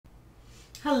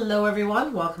Hello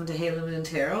everyone, welcome to Halo Moon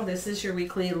Tarot. This is your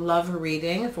weekly love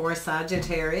reading for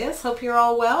Sagittarius. Hope you're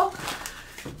all well.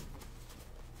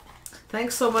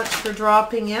 Thanks so much for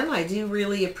dropping in. I do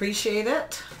really appreciate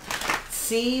it.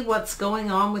 See what's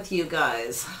going on with you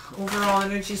guys. Overall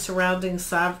energy surrounding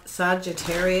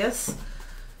Sagittarius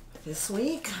this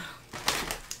week.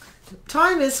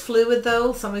 Time is fluid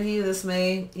though. Some of you, this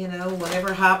may,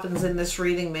 whatever happens in this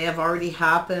reading may have already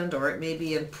happened, or it may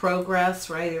be in progress,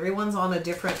 right? Everyone's on a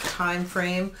different time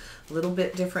frame, a little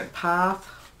bit different path.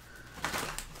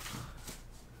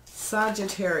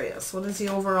 Sagittarius, what is the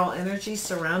overall energy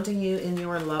surrounding you in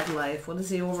your love life? What is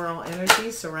the overall energy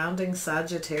surrounding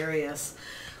Sagittarius?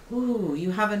 Ooh,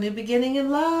 you have a new beginning in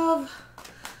love.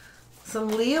 Some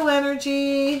Leo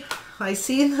energy. I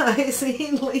seen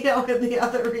Leo in the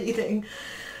other reading.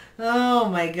 Oh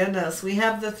my goodness. We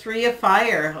have the Three of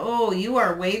Fire. Oh, you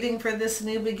are waiting for this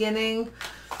new beginning.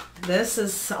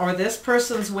 This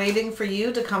person's waiting for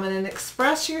you to come in and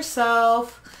express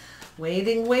yourself.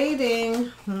 Waiting.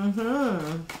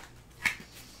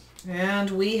 And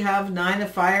we have Nine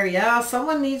of Fire. Yeah,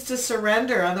 someone needs to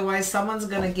surrender. Otherwise, someone's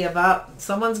going to give up.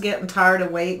 Someone's getting tired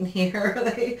of waiting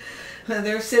here.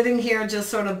 They're sitting here just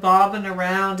sort of bobbing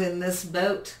around in this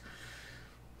boat.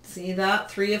 See that?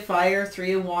 Three of Fire,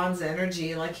 Three of Wands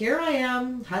energy. Like, here I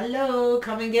am. Hello,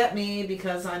 come and get me,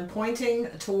 because I'm pointing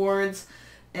towards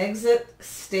exit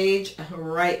stage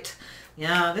right.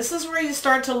 Yeah, this is where you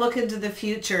start to look into the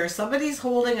future. Somebody's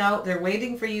holding out. They're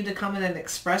waiting for you to come in and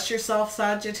express yourself,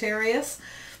 Sagittarius.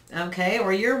 Okay,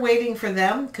 or you're waiting for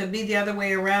them. Could be the other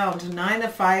way around. Nine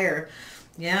of Fire.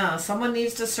 Yeah, someone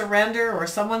needs to surrender, or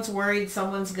someone's worried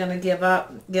someone's going to give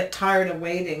up, get tired of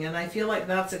waiting. And I feel like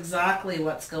that's exactly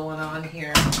what's going on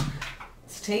here.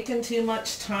 It's taken too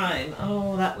much time.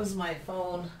 Oh, that was my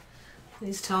phone.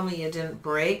 Please tell me you didn't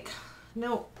break.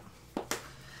 Nope.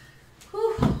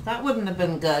 Whew, that wouldn't have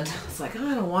been good. It's like,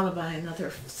 I don't want to buy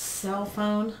another cell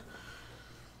phone.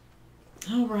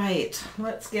 All right,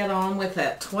 let's get on with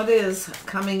it. What is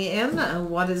coming in?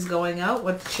 What is going out?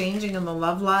 What's changing in the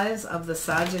love lives of the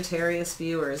Sagittarius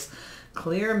viewers?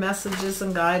 Clear messages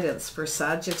and guidance for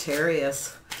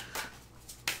Sagittarius.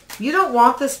 You don't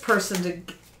want this person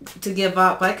to give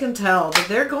up. I can tell, but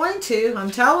they're going to. I'm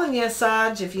telling you,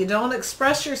 Sag, if you don't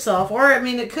express yourself, or, I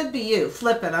mean, it could be you.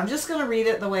 Flip it. I'm just going to read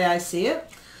it the way I see it.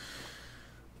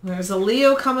 There's a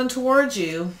Leo coming towards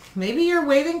you. Maybe you're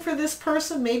waiting for this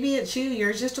person. Maybe it's you.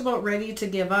 You're just about ready to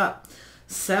give up.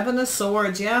 Seven of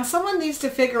Swords. Yeah, someone needs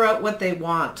to figure out what they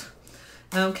want.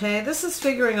 Okay, this is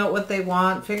figuring out what they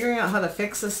want, figuring out how to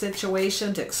fix a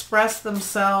situation, to express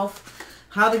themselves,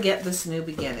 how to get this new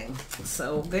beginning.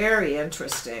 So very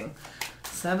interesting.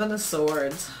 Seven of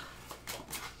Swords.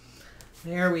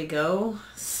 There we go.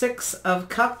 Six of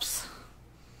Cups.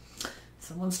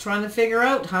 Someone's trying to figure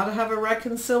out how to have a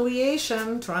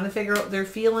reconciliation, trying to figure out their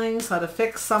feelings, how to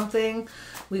fix something.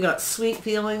 We got sweet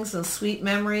feelings and sweet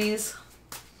memories.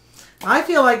 I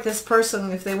feel like this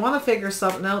person, if they want to figure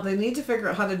something out, they need to figure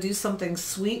out how to do something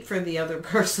sweet for the other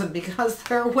person, because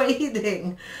they're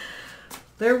waiting.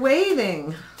 They're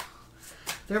waiting.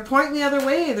 They're pointing the other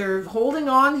way. They're holding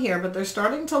on here, but they're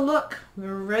starting to look.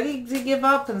 They're ready to give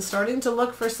up and starting to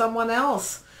look for someone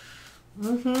else.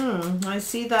 I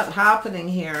see that happening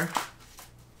here.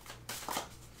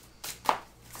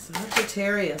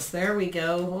 Sagittarius, there we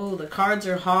go. Oh, the cards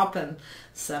are hopping.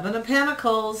 Seven of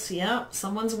Pentacles. Yep,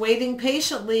 someone's waiting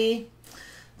patiently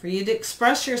for you to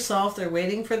express yourself. They're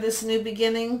waiting for this new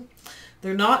beginning.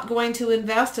 They're not going to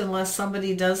invest unless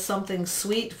somebody does something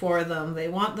sweet for them. They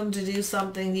want them to do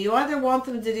something. You either want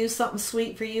them to do something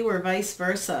sweet for you, or vice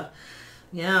versa.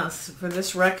 Yes, for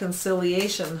this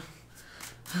reconciliation.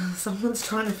 Someone's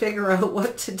trying to figure out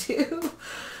what to do.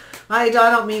 I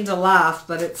don't mean to laugh,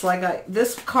 but it's like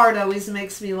this card always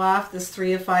makes me laugh, this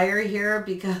Three of Fire here,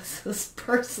 because this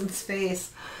person's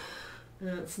face,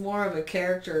 it's more of a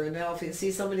character. And now if you see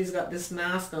somebody's got this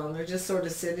mask on, they're just sort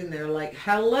of sitting there like,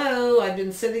 hello, I've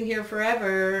been sitting here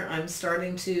forever. I'm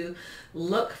starting to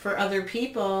look for other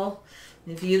people.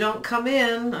 If you don't come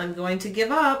in, I'm going to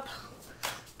give up.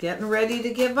 Getting ready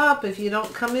to give up if you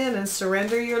don't come in and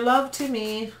surrender your love to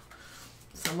me.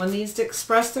 Someone needs to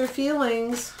express their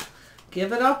feelings.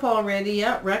 Give it up already.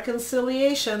 Yep,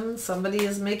 reconciliation. Somebody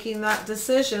is making that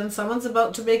decision. Someone's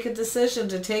about to make a decision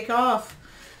to take off,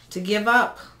 to give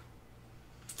up.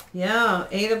 Yeah,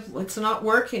 it's not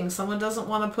working. Someone doesn't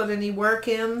want to put any work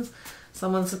in.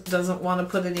 Someone doesn't want to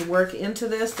put any work into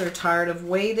this. They're tired of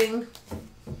waiting.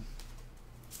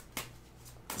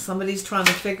 Somebody's trying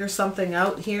to figure something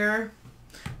out here.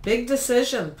 Big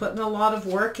decision, putting a lot of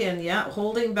work in. Yeah,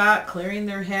 holding back, clearing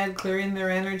their head, clearing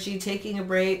their energy, taking a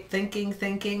break,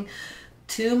 thinking.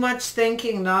 Too much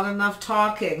thinking, not enough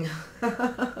talking.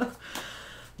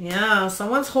 Yeah,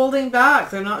 someone's holding back.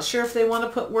 They're not sure if they want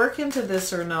to put work into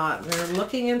this or not. They're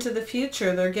looking into the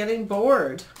future. They're getting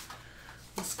bored.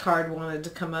 This card wanted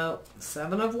to come out.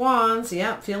 7 of Wands.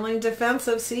 Yeah, feeling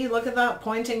defensive. See, look at that,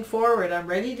 pointing forward. I'm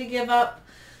ready to give up.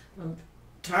 I'm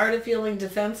tired of feeling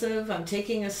defensive. I'm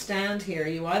taking a stand here.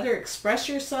 You either express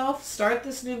yourself, start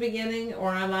this new beginning, or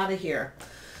I'm out of here.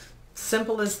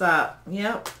 Simple as that.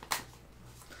 Yep.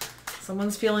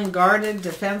 Someone's feeling guarded,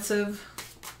 defensive.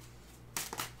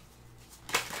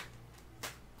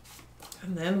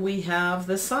 And then we have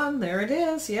the Sun. There it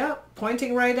is. Yep.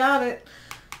 Pointing right at it.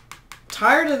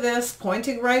 Tired of this.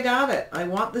 Pointing right at it. I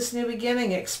want this new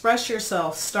beginning. Express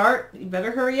yourself. Start. You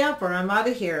better hurry up or I'm out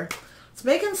of here. It's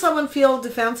making someone feel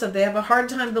defensive. They have a hard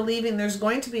time believing there's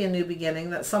going to be a new beginning,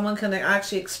 that someone can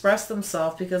actually express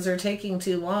themselves because they're taking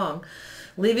too long.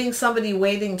 Leaving somebody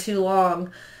waiting too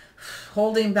long.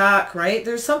 Holding back, right?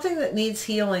 There's something that needs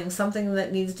healing. Something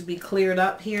that needs to be cleared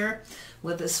up here.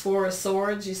 With this 4 of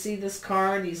Swords, you see this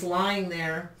card, he's lying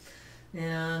there,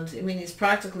 and I mean, he's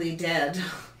practically dead.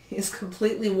 He's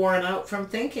completely worn out from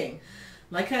thinking.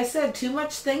 Like I said, too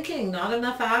much thinking, not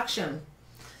enough action.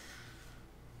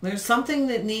 There's something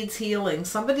that needs healing.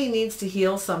 Somebody needs to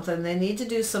heal something. They need to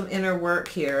do some inner work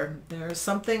here. There's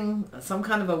something, some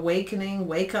kind of awakening,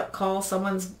 wake-up call.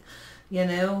 Someone's, you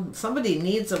know, somebody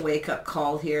needs a wake-up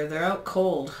call here. They're out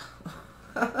cold.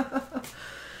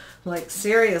 Like,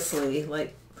 seriously,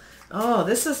 like, oh,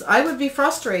 this is, I would be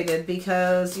frustrated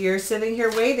because you're sitting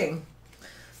here waiting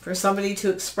for somebody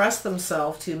to express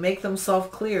themselves, to make themselves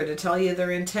clear, to tell you their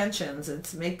intentions.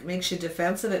 It makes you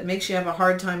defensive. It makes you have a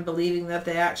hard time believing that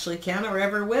they actually can or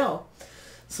ever will.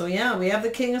 So yeah, we have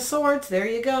the King of Swords. There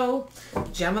you go.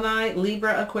 Gemini,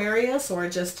 Libra, Aquarius, or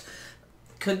just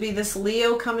could be this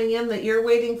Leo coming in that you're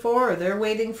waiting for, or they're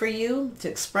waiting for you to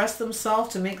express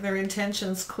themselves, to make their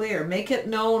intentions clear. Make it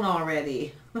known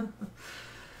already.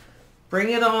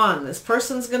 Bring it on. This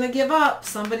person's going to give up.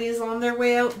 Somebody's on their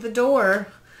way out the door.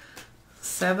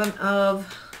 7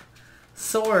 of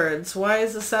Swords. Why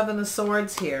is the 7 of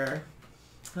Swords here?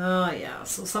 Oh, yeah.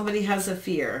 So somebody has a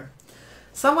fear.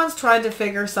 Someone's trying to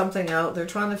figure something out. They're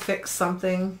trying to fix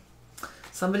something.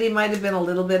 Somebody might have been a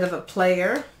little bit of a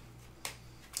player.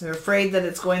 They're afraid that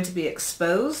it's going to be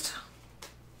exposed.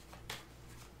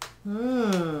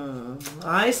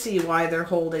 I see why they're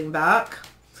holding back.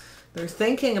 They're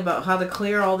thinking about how to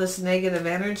clear all this negative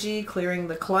energy, clearing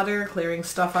the clutter, clearing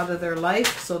stuff out of their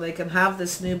life so they can have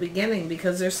this new beginning,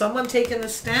 because there's someone taking a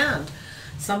stand.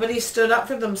 Somebody stood up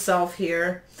for themselves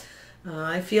here.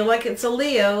 I feel like it's a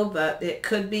Leo, but it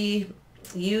could be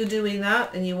you doing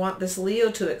that, and you want this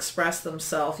Leo to express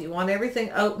themselves. You want everything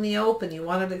out in the open. You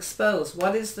want it exposed.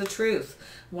 What is the truth?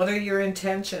 What are your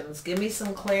intentions? Give me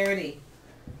some clarity.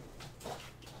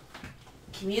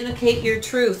 Communicate your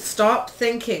truth. Stop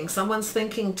thinking. Someone's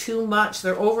thinking too much.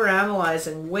 They're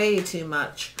overanalyzing way too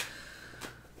much.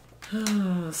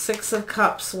 6 of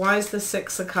Cups. Why is the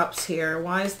 6 of Cups here?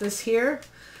 Why is this here?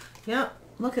 Yeah,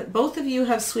 look at both of you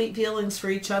have sweet feelings for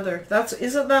each other.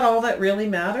 Isn't that all that really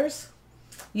matters?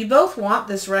 You both want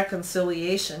this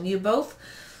reconciliation. You both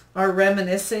are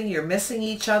reminiscing. You're missing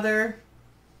each other.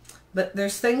 But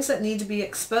there's things that need to be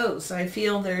exposed. I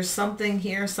feel there's something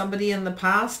here, somebody in the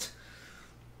past.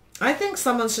 I think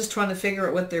someone's just trying to figure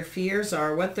out what their fears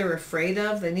are, what they're afraid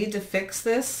of. They need to fix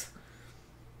this.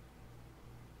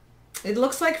 It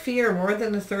looks like fear more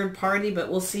than a third party, but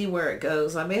we'll see where it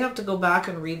goes. I may have to go back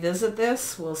and revisit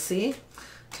this. We'll see.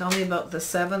 Tell me about the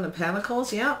 7 of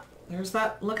Pentacles. Yeah. There's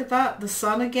that. Look at that. The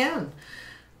Sun again.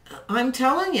 I'm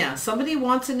telling you, somebody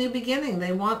wants a new beginning.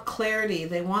 They want clarity.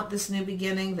 They want this new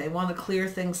beginning. They want to clear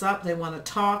things up. They want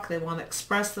to talk. They want to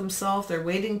express themselves. They're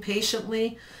waiting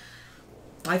patiently.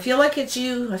 I feel like it's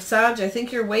you, Sag. I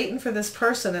think you're waiting for this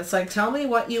person. It's like, tell me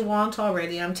what you want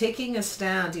already. I'm taking a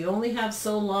stand. You only have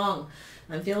so long.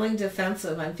 I'm feeling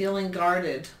defensive. I'm feeling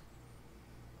guarded.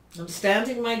 I'm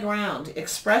standing my ground.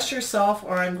 Express yourself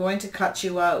or I'm going to cut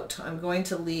you out. I'm going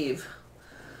to leave.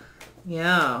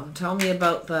 Yeah, tell me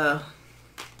about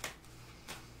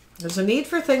there's a need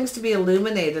for things to be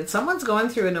illuminated. Someone's going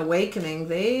through an awakening.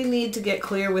 They need to get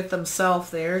clear with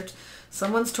themselves.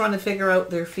 Someone's trying to figure out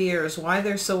their fears, why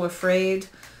they're so afraid.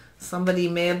 Somebody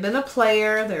may have been a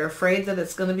player. They're afraid that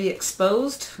it's going to be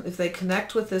exposed if they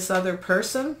connect with this other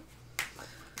person.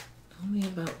 Tell me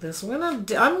about this. I'm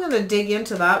going to dig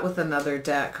into that with another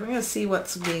deck. We're going to see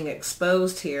what's being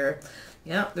exposed here.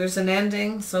 Yeah, there's an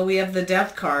ending. So we have the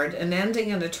Death card, an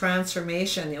ending and a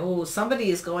transformation. Oh, somebody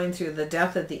is going through the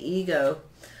death of the ego.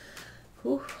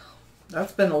 Whew.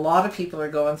 That's been a lot of people are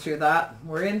going through that.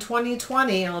 We're in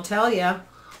 2020, I'll tell you.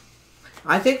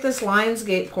 I think this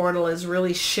Lionsgate portal has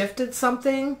really shifted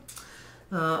something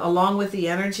along with the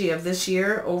energy of this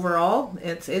year overall.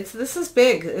 This is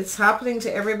big. It's happening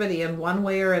to everybody in one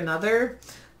way or another.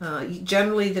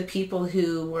 Generally the people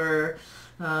who were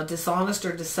dishonest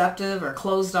or deceptive or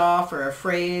closed off or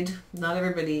afraid. Not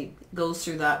everybody goes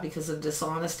through that because of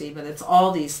dishonesty, but it's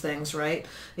all these things, right?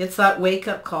 It's that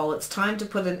wake-up call. It's time to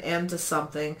put an end to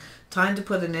something. Time to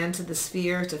put an end to this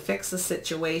fear, to fix the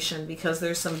situation, because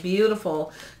there's some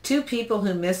beautiful two people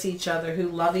who miss each other, who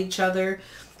love each other,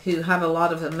 who have a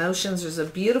lot of emotions. There's a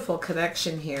beautiful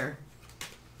connection here.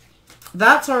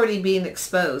 That's already being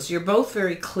exposed. You're both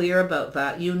very clear about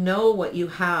that. You know what you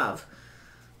have.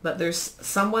 But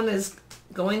someone is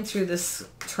going through this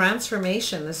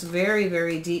transformation, this very,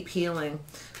 very deep healing,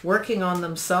 working on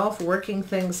themselves, working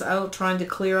things out, trying to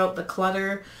clear out the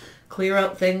clutter, clear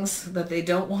out things that they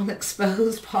don't want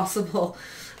exposed, possible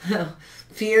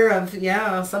fear of,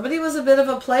 yeah, somebody was a bit of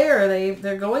a player.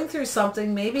 They're going through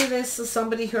something. Maybe this is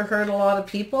somebody who hurt a lot of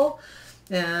people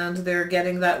and they're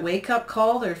getting that wake-up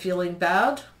call. They're feeling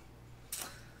bad.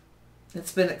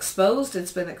 It's been exposed.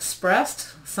 It's been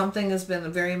expressed. Something has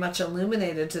been very much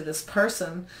illuminated to this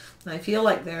person. I feel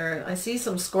like I see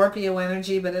some Scorpio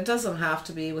energy, but it doesn't have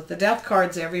to be. With the death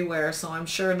cards everywhere, so I'm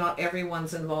sure not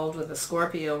everyone's involved with a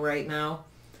Scorpio right now.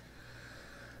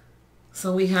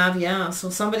 So we have, yeah, so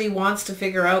somebody wants to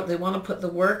figure out, they want to put the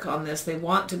work on this. They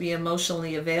want to be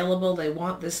emotionally available. They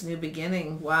want this new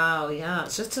beginning. Wow, yeah,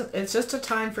 it's just a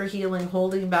time for healing,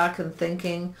 holding back and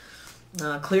thinking.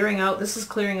 Clearing out, this is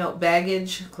clearing out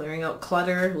baggage, clearing out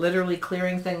clutter, literally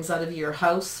clearing things out of your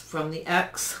house from the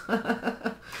ex,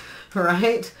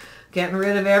 right? Getting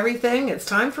rid of everything. It's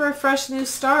time for a fresh new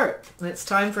start. It's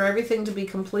time for everything to be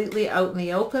completely out in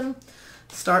the open,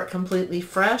 start completely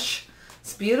fresh.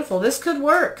 It's beautiful. This could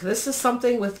work. This is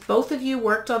something with both of you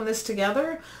worked on this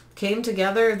together, came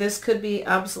together. This could be,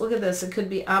 look at this, it could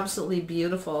be absolutely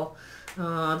beautiful.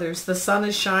 There's the sun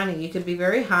is shining. You could be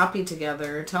very happy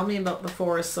together. Tell me about the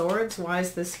Four of Swords. Why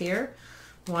is this here?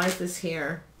 Why is this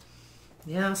here?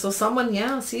 Yeah, so someone,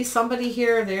 yeah, see somebody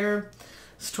here, they're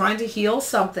trying to heal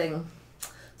something.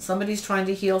 Somebody's trying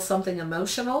to heal something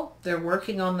emotional. They're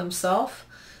working on themselves.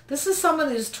 This is someone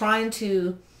who's trying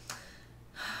to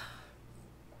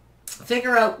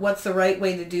figure out what's the right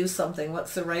way to do something.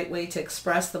 What's the right way to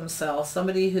express themselves.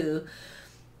 Somebody who,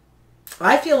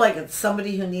 I feel like it's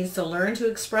somebody who needs to learn to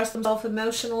express themselves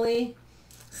emotionally.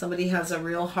 Somebody has a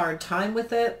real hard time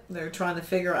with it. They're trying to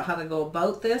figure out how to go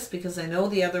about this because they know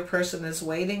the other person is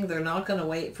waiting. They're not going to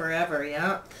wait forever,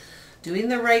 yeah? Doing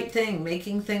the right thing,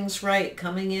 making things right,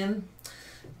 coming in,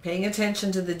 paying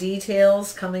attention to the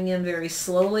details, coming in very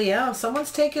slowly. Yeah,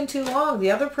 someone's taking too long.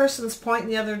 The other person's pointing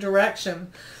the other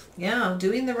direction. Yeah,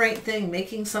 doing the right thing,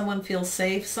 making someone feel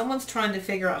safe. Someone's trying to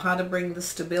figure out how to bring the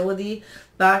stability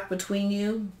back between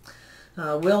you.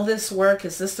 Will this work?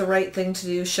 Is this the right thing to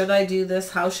do? Should I do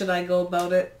this? How should I go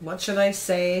about it? What should I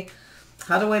say?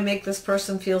 How do I make this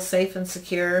person feel safe and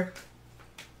secure?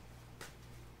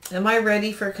 Am I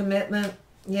ready for commitment?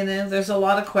 You know, there's a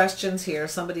lot of questions here.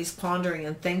 Somebody's pondering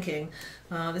and thinking.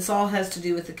 This all has to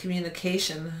do with the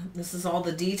communication. This is all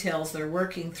the details they're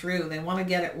working through. They want to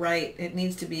get it right. It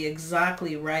needs to be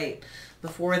exactly right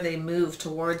before they move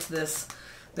towards this.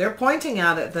 They're pointing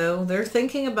at it, though. They're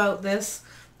thinking about this.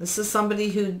 This is somebody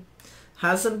who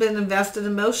hasn't been invested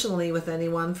emotionally with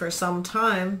anyone for some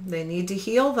time. They need to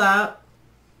heal that.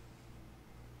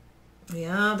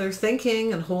 Yeah, they're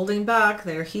thinking and holding back.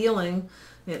 They're healing.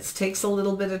 It takes a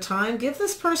little bit of time. Give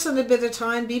this person a bit of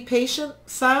time. Be patient,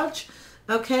 Sag.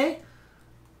 Okay?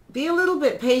 Be a little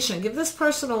bit patient. Give this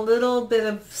person a little bit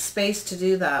of space to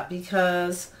do that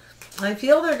because I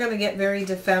feel they're going to get very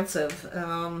defensive.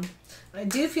 I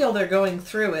do feel they're going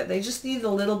through it. They just need a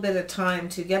little bit of time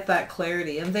to get that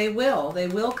clarity. And they will. They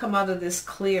will come out of this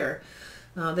clear.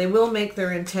 They will make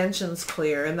their intentions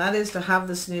clear. And that is to have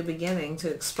this new beginning,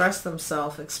 to express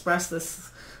themselves, express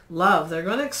this love. They're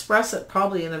going to express it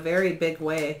probably in a very big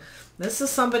way. This is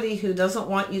somebody who doesn't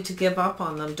want you to give up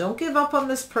on them. Don't give up on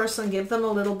this person. Give them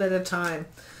a little bit of time.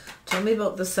 Tell me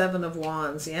about the Seven of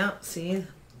Wands. Yeah, see?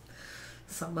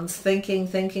 Someone's thinking,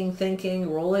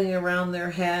 rolling around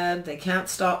their head. They can't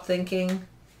stop thinking.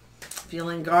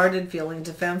 Feeling guarded, feeling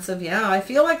defensive. Yeah, I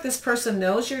feel like this person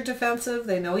knows you're defensive.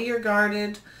 They know you're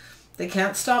guarded. They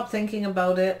can't stop thinking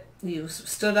about it. You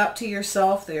stood up to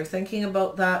yourself. They're thinking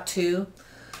about that too.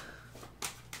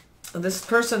 This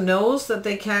person knows that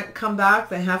they can't come back.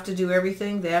 They have to do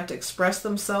everything. They have to express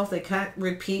themselves. They can't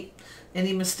repeat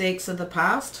any mistakes of the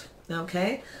past.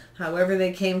 Okay? However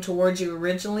they came towards you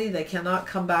originally, they cannot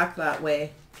come back that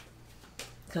way.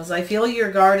 Because I feel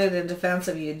you're guarded and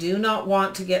defensive. You do not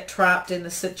want to get trapped in a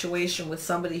situation with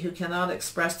somebody who cannot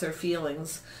express their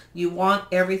feelings. You want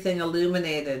everything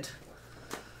illuminated.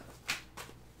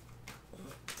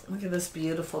 Look at this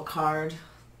beautiful card.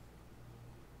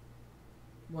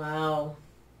 Wow.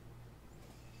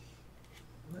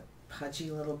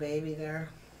 Pudgy little baby there.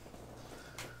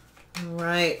 All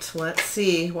right, let's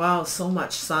see. Wow, so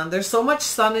much sun. There's so much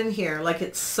sun in here. Like,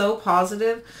 it's so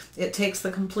positive. It takes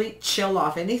the complete chill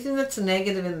off. Anything that's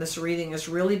negative in this reading is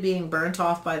really being burnt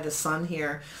off by the sun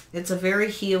here. It's a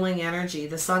very healing energy.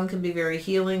 The sun can be very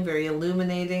healing, very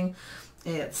illuminating.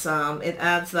 It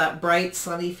adds that bright,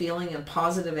 sunny feeling and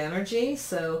positive energy.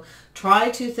 So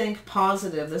try to think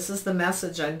positive. This is the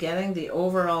message I'm getting, the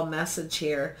overall message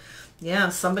here. Yeah,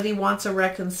 somebody wants a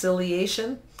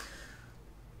reconciliation.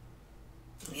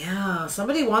 Yeah,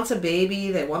 somebody wants a baby.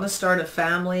 They want to start a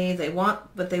family.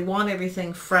 But they want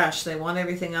everything fresh. They want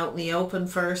everything out in the open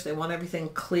first. They want everything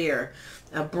clear.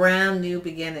 A brand new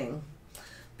beginning.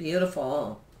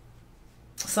 Beautiful.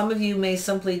 Some of you may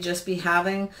simply just be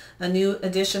having a new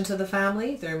addition to the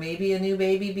family. There may be a new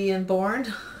baby being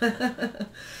born.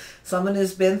 Someone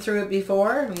who's been through it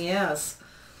before. Yes.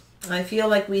 I feel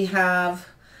like we have...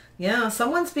 Yeah,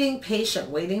 someone's being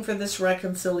patient, waiting for this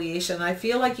reconciliation. I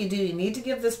feel like you do. You need to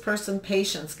give this person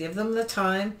patience. Give them the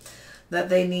time that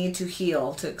they need to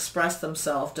heal, to express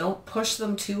themselves. Don't push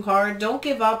them too hard. Don't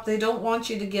give up. They don't want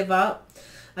you to give up.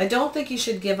 I don't think you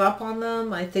should give up on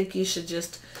them. I think you should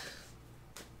just...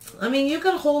 I mean, you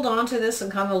can hold on to this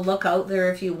and kind of look out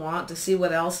there if you want to see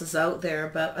what else is out there.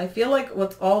 But I feel like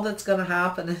all that's going to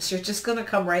happen is you're just going to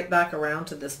come right back around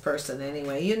to this person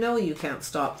anyway. You know you can't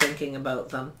stop thinking about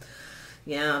them.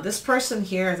 Yeah, this person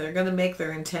here, they're going to make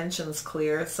their intentions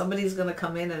clear. Somebody's going to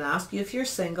come in and ask you if you're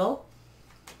single.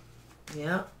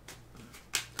 Yeah.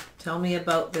 Tell me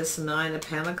about this Nine of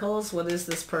Pentacles. What is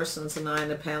this person's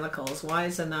Nine of Pentacles? Why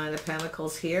is the Nine of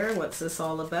Pentacles here? What's this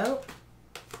all about?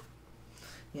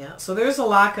 Yeah, so there's a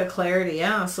lack of clarity.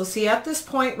 Yeah, so see, at this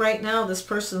point right now, this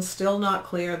person's still not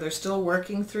clear. They're still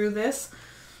working through this.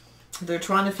 They're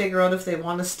trying to figure out if they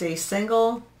want to stay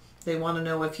single. They want to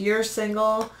know if you're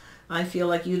single. I feel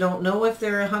like you don't know if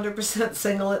they're 100%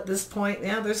 single at this point.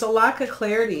 Yeah, there's a lack of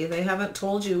clarity. They haven't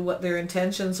told you what their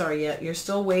intentions are yet. You're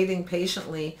still waiting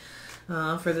patiently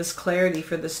for this clarity,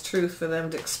 for this truth, for them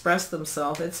to express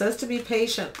themselves. It says to be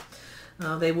patient.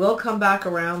 They will come back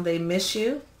around. They miss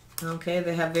you. Okay,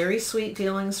 they have very sweet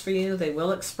feelings for you. They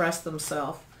will express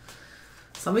themselves.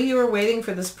 Some of you are waiting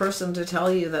for this person to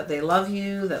tell you that they love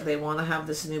you, that they want to have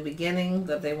this new beginning,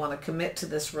 that they want to commit to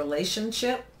this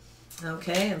relationship,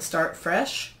 okay, and start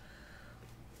fresh.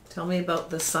 Tell me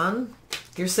about the sun.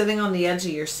 You're sitting on the edge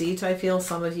of your seat, I feel.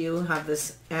 Some of you have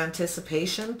this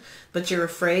anticipation, but you're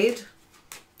afraid.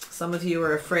 Some of you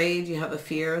are afraid. You have a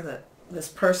fear that this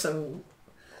person...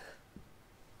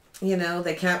 You know,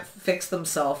 they can't fix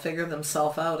themselves, figure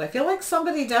themselves out. I feel like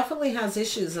somebody definitely has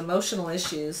issues, emotional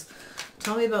issues.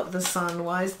 Tell me about the sun.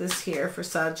 Why is this here for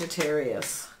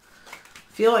Sagittarius?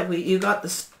 I feel like you got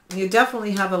this. You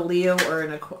definitely have a Leo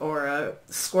or a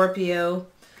Scorpio,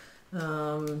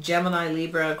 Gemini,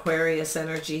 Libra, Aquarius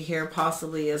energy here,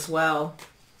 possibly as well.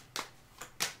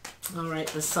 All right,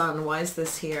 the sun. Why is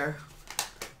this here?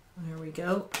 There we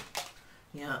go.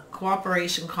 Yeah,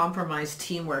 cooperation, compromise,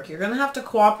 teamwork. You're going to have to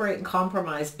cooperate and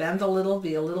compromise. Bend a little,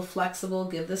 be a little flexible.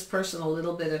 Give this person a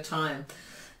little bit of time.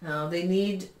 They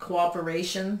need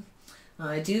cooperation.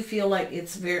 I do feel like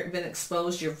it's been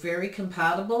exposed. You're very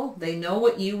compatible. They know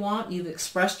what you want. You've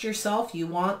expressed yourself. You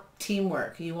want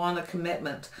teamwork. You want a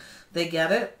commitment. They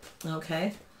get it.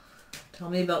 Okay. Tell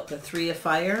me about the Three of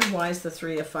Fire. Why is the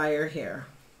Three of Fire here?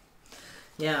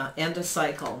 Yeah, end a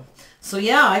cycle. So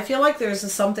yeah, I feel like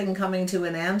there's something coming to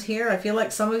an end here. I feel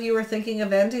like some of you are thinking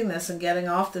of ending this and getting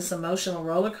off this emotional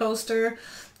roller coaster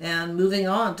and moving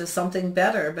on to something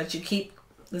better. But you keep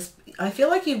this, I feel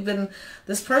like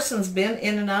this person's been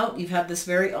in and out. You've had this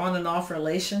very on and off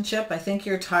relationship. I think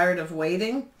you're tired of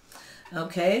waiting.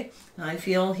 Okay, I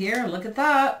feel here, look at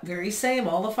that, very same.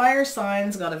 All the fire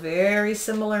signs got a very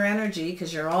similar energy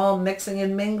because you're all mixing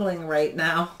and mingling right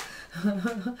now.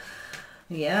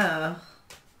 Yeah.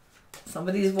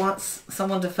 Somebody wants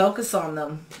someone to focus on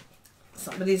them.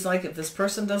 Somebody's like, if this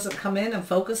person doesn't come in and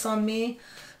focus on me,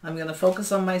 I'm going to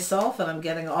focus on myself and I'm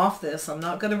getting off this. I'm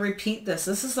not going to repeat this.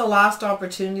 This is the last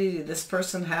opportunity this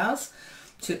person has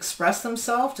to express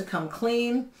themselves, to come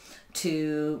clean,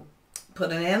 to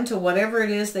put an end to whatever it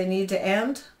is they need to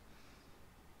end,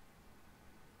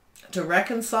 to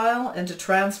reconcile, and to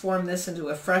transform this into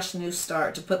a fresh new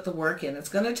start, to put the work in. It's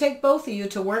going to take both of you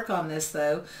to work on this,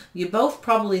 though. You both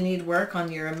probably need work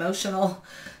on your emotional,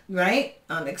 right?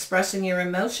 On expressing your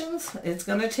emotions. It's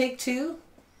going to take two.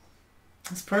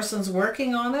 This person's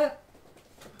working on it.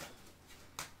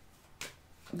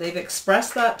 They've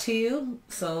expressed that to you,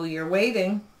 so you're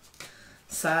waiting.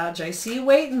 Sag, I see you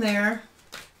waiting there.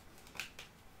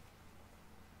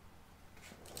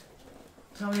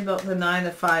 Tell me about the Nine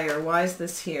of Fire. Why is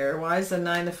this here? Why is the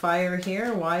Nine of Fire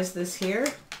here? Why is this here?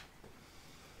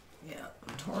 Yeah,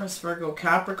 Taurus, Virgo,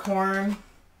 Capricorn,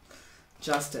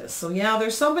 Justice. So yeah,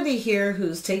 there's somebody here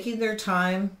who's taking their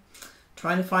time,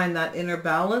 trying to find that inner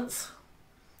balance.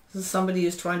 This is somebody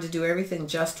who's trying to do everything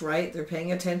just right. They're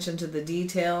paying attention to the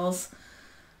details.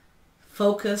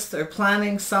 Focus. They're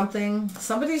planning something.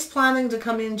 Somebody's planning to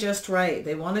come in just right.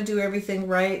 They want to do everything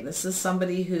right. This is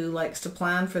somebody who likes to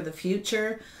plan for the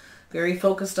future. Very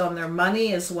focused on their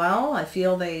money as well. I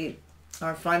feel they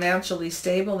are financially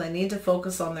stable. They need to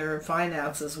focus on their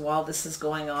finances while this is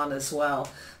going on as well.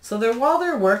 So while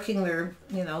they're working,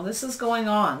 this is going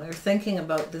on. They're thinking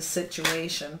about this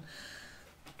situation.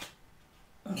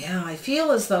 Yeah, I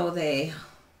feel as though this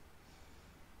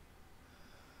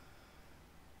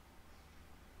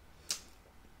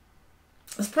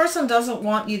person doesn't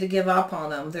want you to give up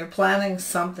on them. They're planning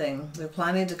something. They're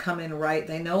planning to come in right.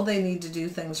 They know they need to do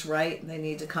things right. They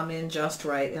need to come in just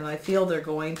right. And I feel they're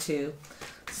going to.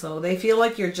 So they feel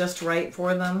like you're just right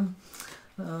for them.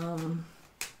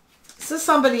 This is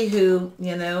somebody who,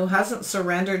 hasn't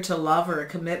surrendered to love or a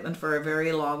commitment for a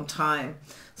very long time.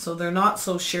 So they're not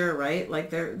so sure, right?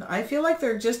 I feel like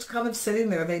they're just kind of sitting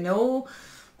there. They know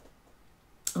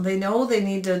they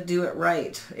need to do it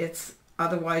right.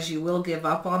 Otherwise you will give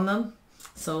up on them.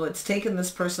 So it's taken this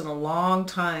person a long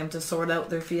time to sort out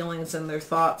their feelings and their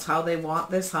thoughts, how they want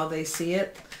this, how they see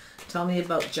it. Tell me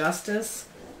about Justice.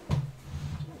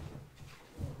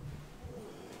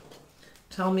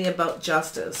 Tell me about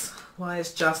Justice. Why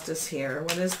is Justice here?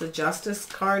 What is the Justice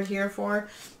card here for?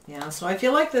 Yeah, so I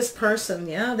feel like this person,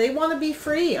 they want to be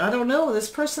free. I don't know. This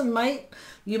person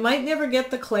you might never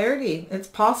get the clarity. It's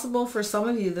possible for some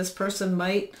of you, this person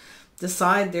might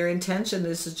decide their intention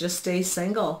is to just stay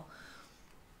single.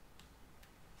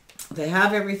 They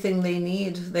have everything they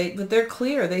need. But they're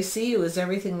clear. They see you as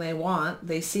everything they want.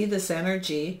 They see this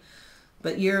energy,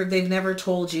 but they've never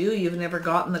told you. You've never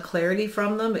gotten the clarity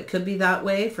from them. It could be that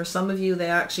way. For some of you,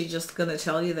 they're actually just going to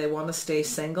tell you they want to stay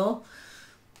single.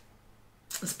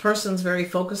 This person's very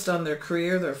focused on their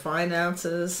career, their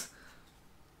finances.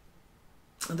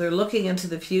 They're looking into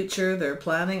the future. They're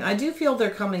planning. I do feel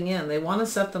they're coming in. They want to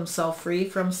set themselves free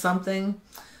from something.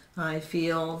 I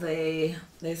feel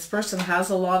this person has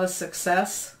a lot of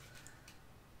success.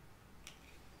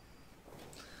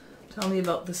 Tell me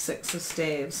about the Six of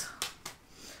Staves.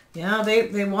 Yeah,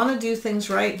 they want to do things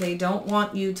right. They don't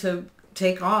want you to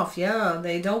take off. Yeah,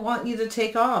 they don't want you to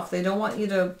take off. They don't want you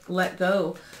to let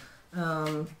go.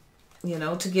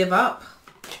 To give up.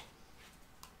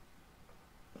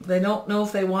 They don't know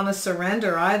if they want to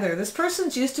surrender either. This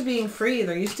person's used to being free.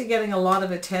 They're used to getting a lot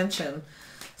of attention.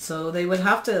 So they would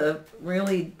have to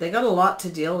they got a lot to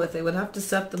deal with. They would have to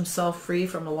set themselves free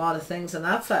from a lot of things. And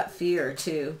that's that fear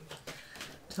too.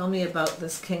 Tell me about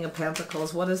this King of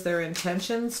Pentacles. What is their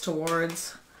intentions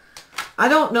towards... I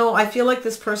don't know. I feel like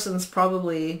this person's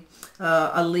probably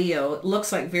a Leo. It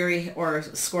looks like or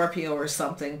Scorpio or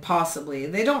something, possibly.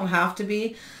 They don't have to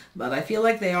be, but I feel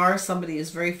like they are somebody who's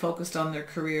very focused on their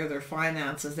career, their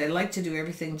finances. They like to do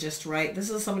everything just right. This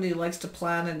is somebody who likes to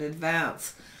plan in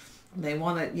advance. They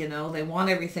want they want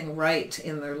everything right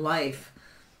in their life.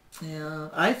 Yeah,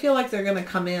 I feel like they're going to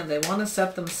come in. They want to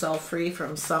set themselves free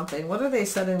from something. What are they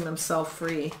setting themselves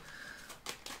free?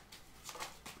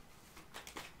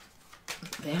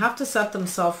 They have to set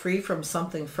themselves free from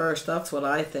something first. That's what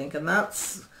I think. And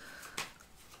that's...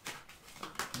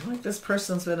 like this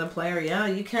person's been a player. Yeah,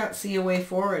 you can't see a way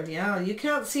forward. Yeah, you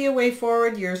can't see a way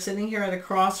forward. You're sitting here at a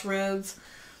crossroads.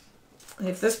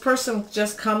 If this person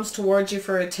just comes towards you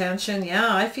for attention,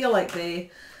 yeah, I feel like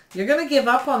you're going to give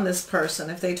up on this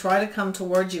person if they try to come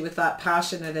towards you with that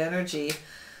passionate energy.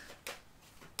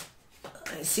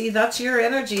 See, that's your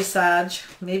energy, Sag.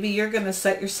 Maybe you're going to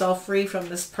set yourself free from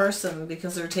this person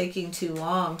because they're taking too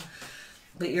long.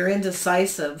 But you're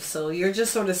indecisive. So you're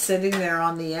just sort of sitting there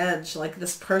on the edge like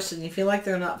this person. You feel like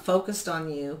they're not focused on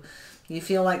you. You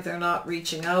feel like they're not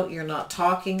reaching out. You're not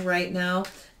talking right now.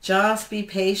 Just be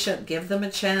patient. Give them a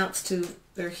chance to...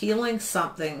 they're healing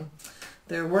something.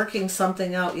 They're working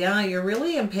something out. Yeah, you're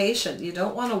really impatient. You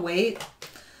don't want to wait.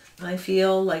 I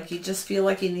feel like you just feel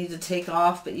like you need to take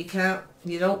off, but you can't,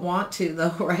 you don't want to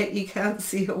though, right? You can't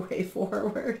see a way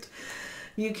forward.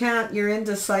 You can't, you're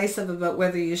indecisive about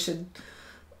whether you should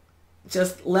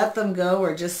just let them go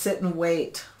or just sit and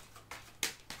wait.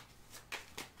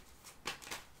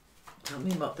 Tell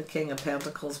me about the King of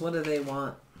Pentacles. What do they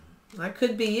want? That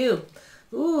could be you.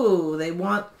 Ooh, they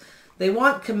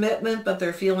want commitment, but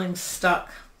they're feeling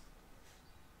stuck.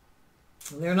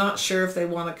 They're not sure if they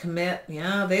want to commit.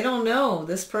 Yeah, they don't know.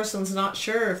 This person's not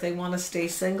sure if they want to stay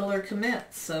single or commit.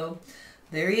 So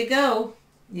there you go.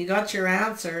 You got your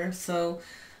answer. So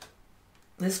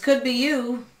this could be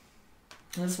you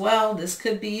as well. This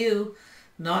could be you.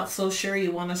 Not so sure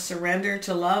you want to surrender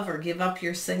to love or give up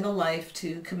your single life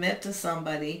to commit to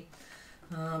somebody.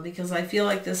 Because I feel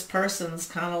like this person's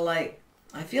kind of like,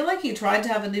 I feel like you tried to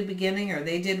have a new beginning, or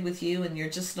they did with you, and you're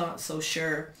just not so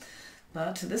sure.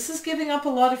 But this is giving up a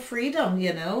lot of freedom,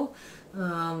 you know.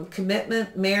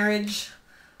 Commitment, marriage.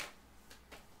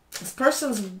 This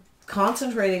person's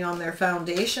concentrating on their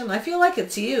foundation. I feel like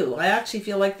it's you. I actually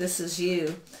feel like this is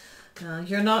you.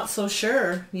 You're not so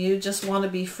sure. You just want to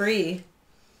be free.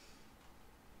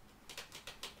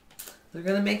 They're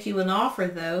going to make you an offer,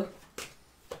 though.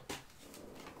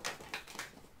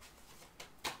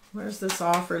 Where's this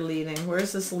offer leading?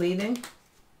 Where's this leading?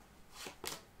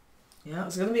 Yeah,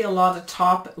 it's going to be a lot of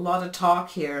talk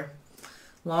here.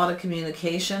 A lot of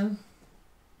communication.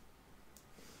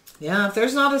 Yeah, if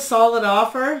there's not a solid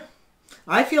offer,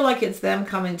 I feel like it's them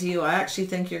coming to you. I actually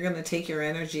think you're going to take your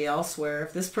energy elsewhere.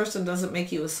 If this person doesn't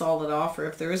make you a solid offer,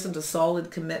 if there isn't a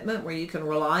solid commitment where you can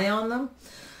rely on them,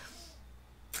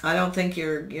 I don't think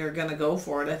you're going to go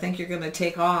for it. I think you're going to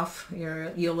take off.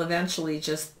 You'll eventually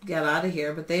just get out of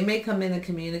here. But they may come in and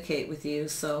communicate with you.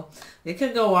 So it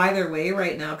could go either way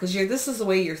right now. Because this is the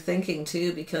way you're thinking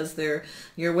too. Because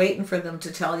you're waiting for them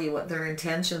to tell you what their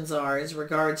intentions are as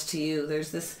regards to you.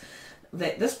 There's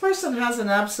this person has an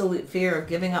absolute fear of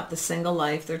giving up the single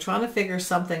life. They're trying to figure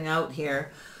something out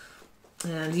here.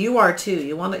 And you are too.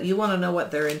 You want to know what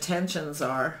their intentions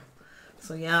are.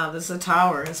 So yeah, this is a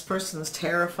Tower. This person is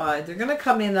terrified. They're going to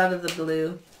come in out of the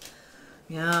blue.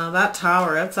 Yeah, that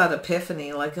Tower, that's that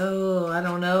epiphany. Like, oh, I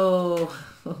don't know.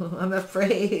 I'm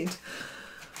afraid.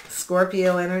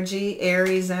 Scorpio energy,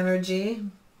 Aries energy.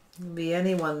 Can be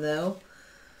anyone though.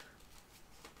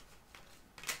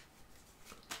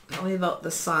 Tell me about the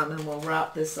Sun and we'll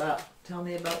wrap this up. Tell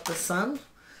me about the Sun.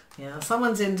 Yeah,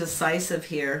 someone's indecisive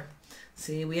here.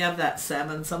 See, we have that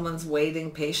 7. Someone's waiting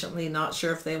patiently, not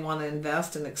sure if they want to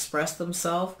invest and express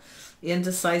themselves.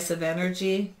 Indecisive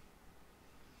energy.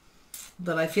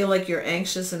 But I feel like you're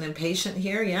anxious and impatient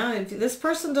here. Yeah, if this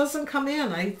person doesn't come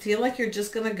in, I feel like you're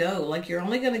just going to go. Like you're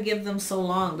only going to give them so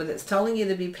long, but it's telling you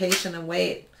to be patient and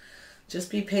wait.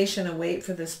 Just be patient and wait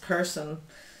for this person.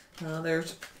 They're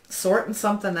sorting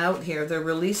something out here. They're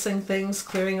releasing things,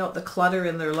 clearing out the clutter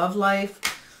in their love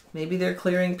life. Maybe they're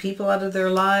clearing people out of their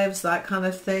lives, that kind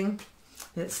of thing.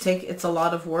 It's a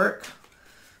lot of work.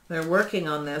 They're working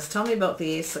on this. Tell me about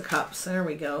the Ace of Cups. There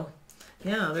we go.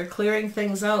 Yeah, they're clearing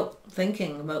things out,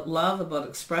 thinking about love, about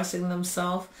expressing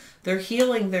themselves. They're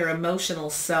healing their emotional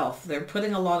self. They're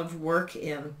putting a lot of work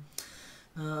in.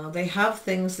 They have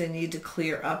things they need to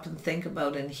clear up and think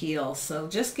about and heal. So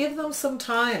just give them some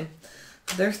time.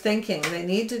 They're thinking. They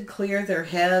need to clear their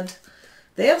head.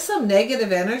 They have some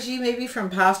negative energy, maybe from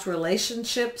past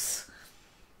relationships,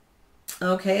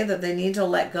 okay, that they need to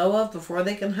let go of before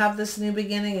they can have this new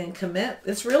beginning and commit.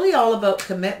 It's really all about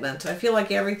commitment. I feel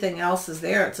like everything else is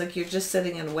there. It's like you're just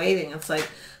sitting and waiting. It's like,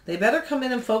 they better come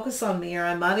in and focus on me or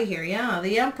I'm out of here. Yeah,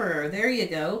 the Emperor. There you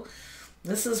go.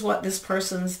 This is what this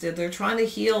person's did. They're trying to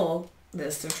heal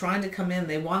this. They're trying to come in.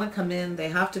 They want to come in. They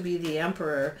have to be the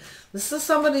Emperor. This is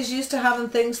somebody who's used to having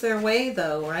things their way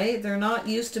though, right? They're not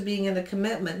used to being in a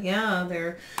commitment. Yeah,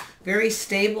 they're very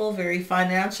stable, very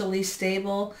financially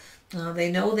stable.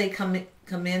 They know they come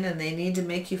in and they need to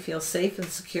make you feel safe and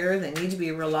secure. They need to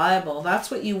be reliable. That's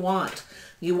what you want.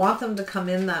 You want them to come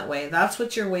in that way. That's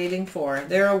what you're waiting for.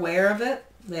 They're aware of it.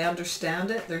 They understand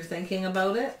it. They're thinking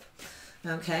about it.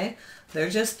 Okay? They're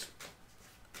just...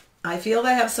 I feel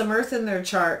they have some earth in their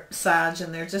chart, Sag,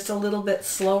 and they're just a little bit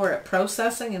slower at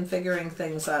processing and figuring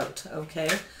things out, okay?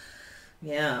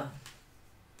 Yeah.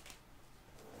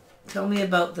 Tell me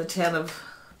about the Ten of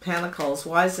Pentacles.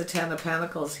 Why is the Ten of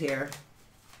Pentacles here?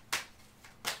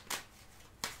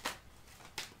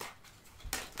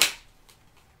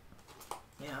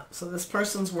 Yeah, so this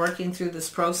person's working through this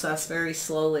process very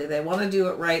slowly. They want to do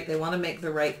it right. They want to make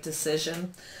the right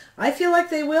decision. I feel like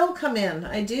they will come in.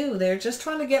 I do. They're just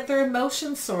trying to get their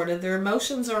emotions sorted. Their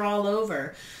emotions are all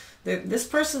over. This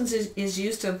person is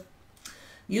used to,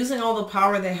 using all the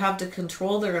power they have to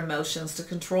control their emotions, to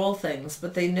control things,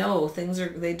 but they know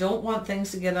they don't want things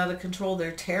to get out of control.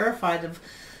 They're terrified of,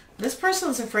 this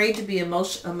person's afraid to be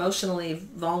emotionally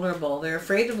vulnerable. They're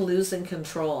afraid of losing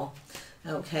control.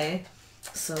 Okay.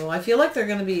 So I feel like they're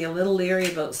going to be a little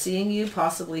leery about seeing you,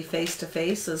 possibly face to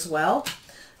face as well.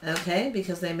 Okay,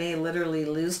 because they may literally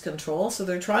lose control. So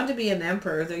they're trying to be an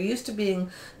emperor. They're used to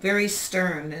being very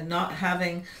stern and not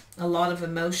having a lot of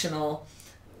emotional.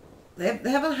 They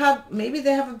haven't had, maybe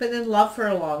they haven't been in love for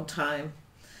a long time.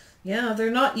 Yeah,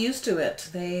 they're not used to it.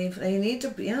 They need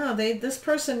to, yeah, this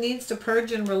person needs to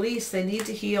purge and release. They need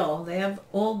to heal. They have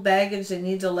old baggage they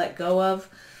need to let go of.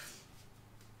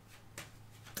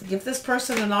 Give this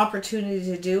person an opportunity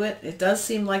to do it. It does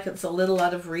seem like it's a little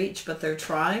out of reach, but they're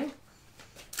trying.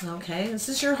 Okay, this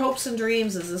is your hopes and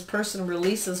dreams as this person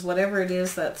releases whatever it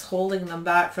is that's holding them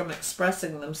back from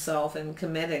expressing themselves and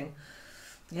committing.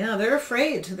 Yeah, they're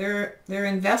afraid. They're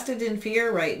invested in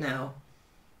fear right now.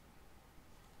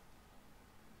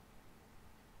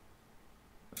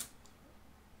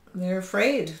 They're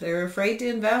afraid. They're afraid to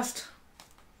invest.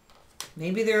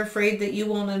 Maybe they're afraid that you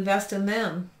won't invest in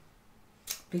them.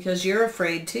 Because you're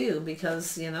afraid too.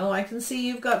 Because, you know, I can see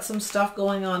you've got some stuff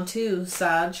going on too,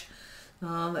 Sag.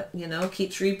 That, you know,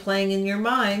 keeps replaying in your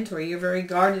mind, where you're very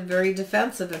guarded, very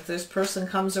defensive. If this person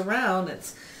comes around,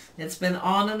 it's been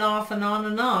on and off and on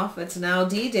and off. It's now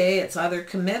D-Day. It's either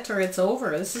commit or it's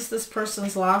over. This is this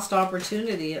person's last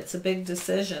opportunity. It's a big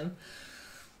decision.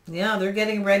 Yeah, they're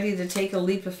getting ready to take a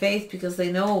leap of faith because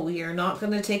they know you're not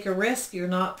going to take a risk.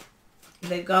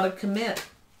 They've got to commit.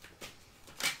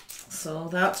 So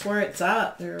that's where it's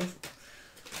at.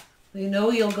 They know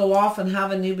you'll go off and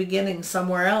have a new beginning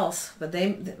somewhere else. But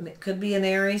it could be an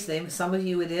Aries. Some of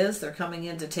you it is. They're coming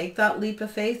in to take that leap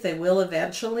of faith. They will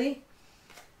eventually.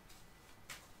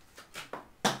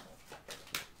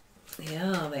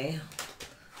 Yeah,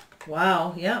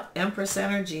 wow, yeah, Empress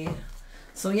energy.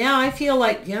 So yeah, I feel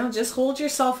like, yeah, just hold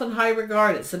yourself in high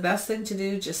regard. It's the best thing to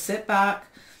do. Just sit back.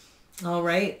 All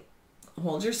right.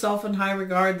 Hold yourself in high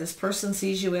regard. This person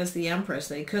sees you as the Empress.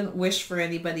 They couldn't wish for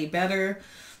anybody better.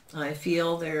 I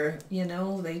feel they're, you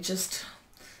know, it's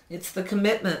the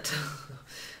commitment.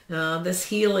 This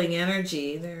healing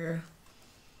energy. They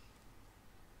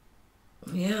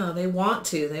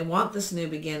want this new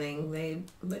beginning.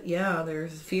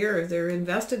 They're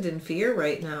invested in fear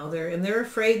right now. They're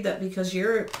afraid that because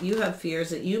you have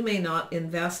fears that you may not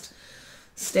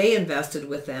stay invested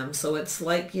with them. So it's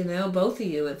like, you know, both of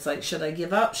you, it's like, should I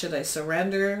give up? Should I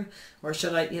surrender? Or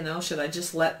should I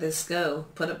just let this go,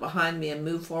 put it behind me and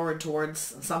move forward towards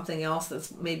something else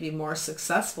that's maybe more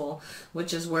successful,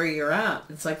 which is where you're at.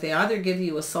 It's like they either give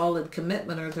you a solid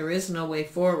commitment or there is no way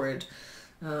forward.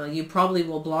 You probably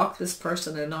will block this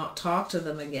person and not talk to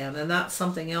them again. And that's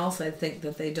something else I think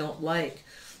that they don't like.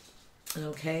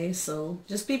 Okay, so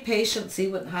just be patient, see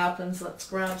what happens. Let's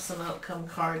grab some outcome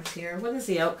cards here. What is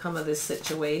the outcome of this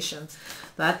situation?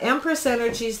 That Empress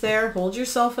energy's there. Hold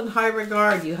yourself in high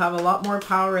regard. You have a lot more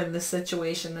power in this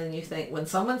situation than you think. When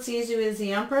someone sees you as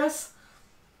the Empress,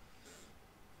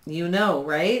 you know,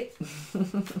 right?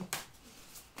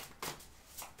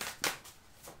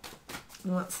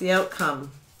 What's the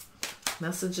outcome?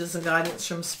 Messages and guidance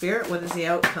from Spirit. What is the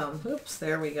outcome? Oops,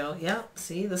 there we go. Yeah,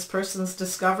 see, this person's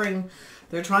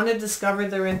they're trying to discover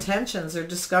their intentions. They're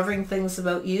discovering things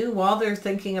about you while they're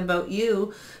thinking about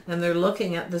you, and they're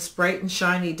looking at this bright and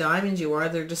shiny diamond you are.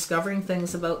 They're discovering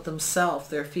things about themselves,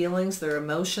 their feelings, their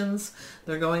emotions.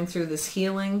 They're going through this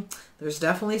healing. There's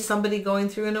definitely somebody going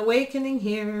through an awakening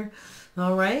here.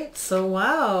 All right, so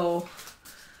wow.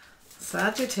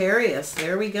 Sagittarius,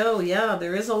 there we go. Yeah,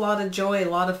 there is a lot of joy, a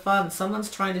lot of fun. Someone's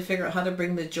trying to figure out how to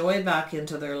bring the joy back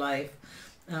into their life.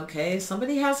 Okay,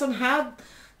 somebody hasn't had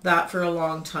that for a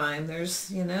long time.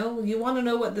 There's, you know, you want to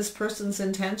know what this person's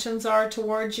intentions are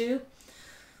towards you,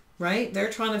 right? They're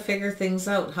trying to figure things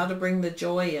out, how to bring the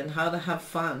joy in, how to have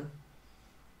fun.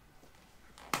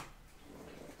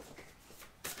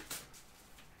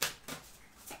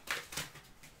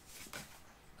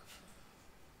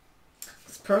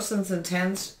 Person's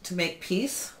intends to make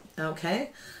peace. Okay,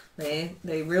 they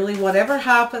really, whatever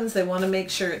happens, they want to make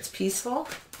sure it's peaceful.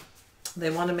 They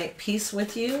want to make peace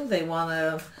with you. They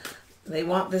want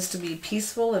this to be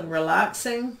peaceful and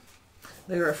relaxing.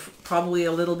 They're probably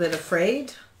a little bit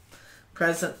afraid.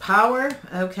 Present power.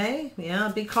 Okay,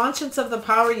 yeah, be conscious of the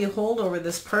power you hold over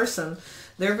this person.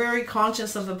 They're very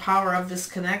conscious of the power of this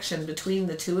connection between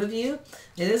the two of you.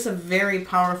 It is a very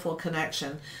powerful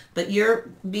connection, but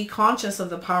be conscious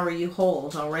of the power you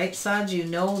hold. All right, Sag, you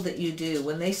know that you do.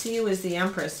 When they see you as the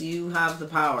Empress, you have the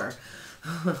power.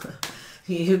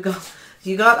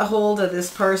 You got a hold of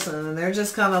this person and they're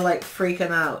just kind of like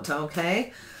freaking out,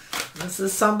 okay? This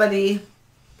is somebody,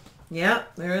 yeah,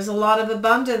 there is a lot of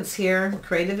abundance here.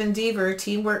 Creative endeavor,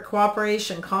 teamwork,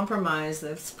 cooperation, compromise.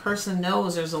 This person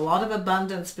knows there's a lot of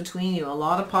abundance between you, a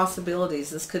lot of possibilities.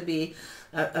 This could be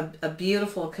a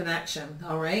beautiful connection,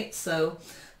 all right? So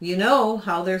you know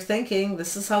how they're thinking.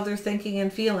 This is how they're thinking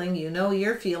and feeling. You know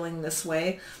you're feeling this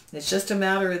way. It's just a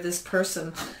matter of this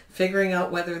person figuring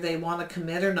out whether they want to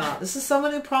commit or not. This is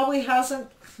someone who probably hasn't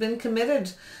been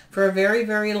committed for a very,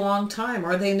 very long time,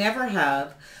 or they never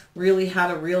have really had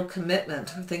a real commitment.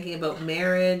 Thinking about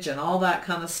marriage and all that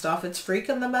kind of stuff. It's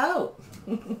freaking them out.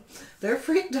 They're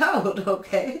freaked out,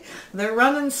 okay? They're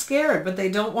running scared, but they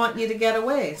don't want you to get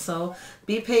away. So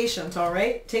be patient, all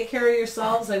right? Take care of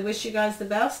yourselves. I wish you guys the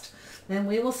best, and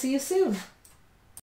we will see you soon.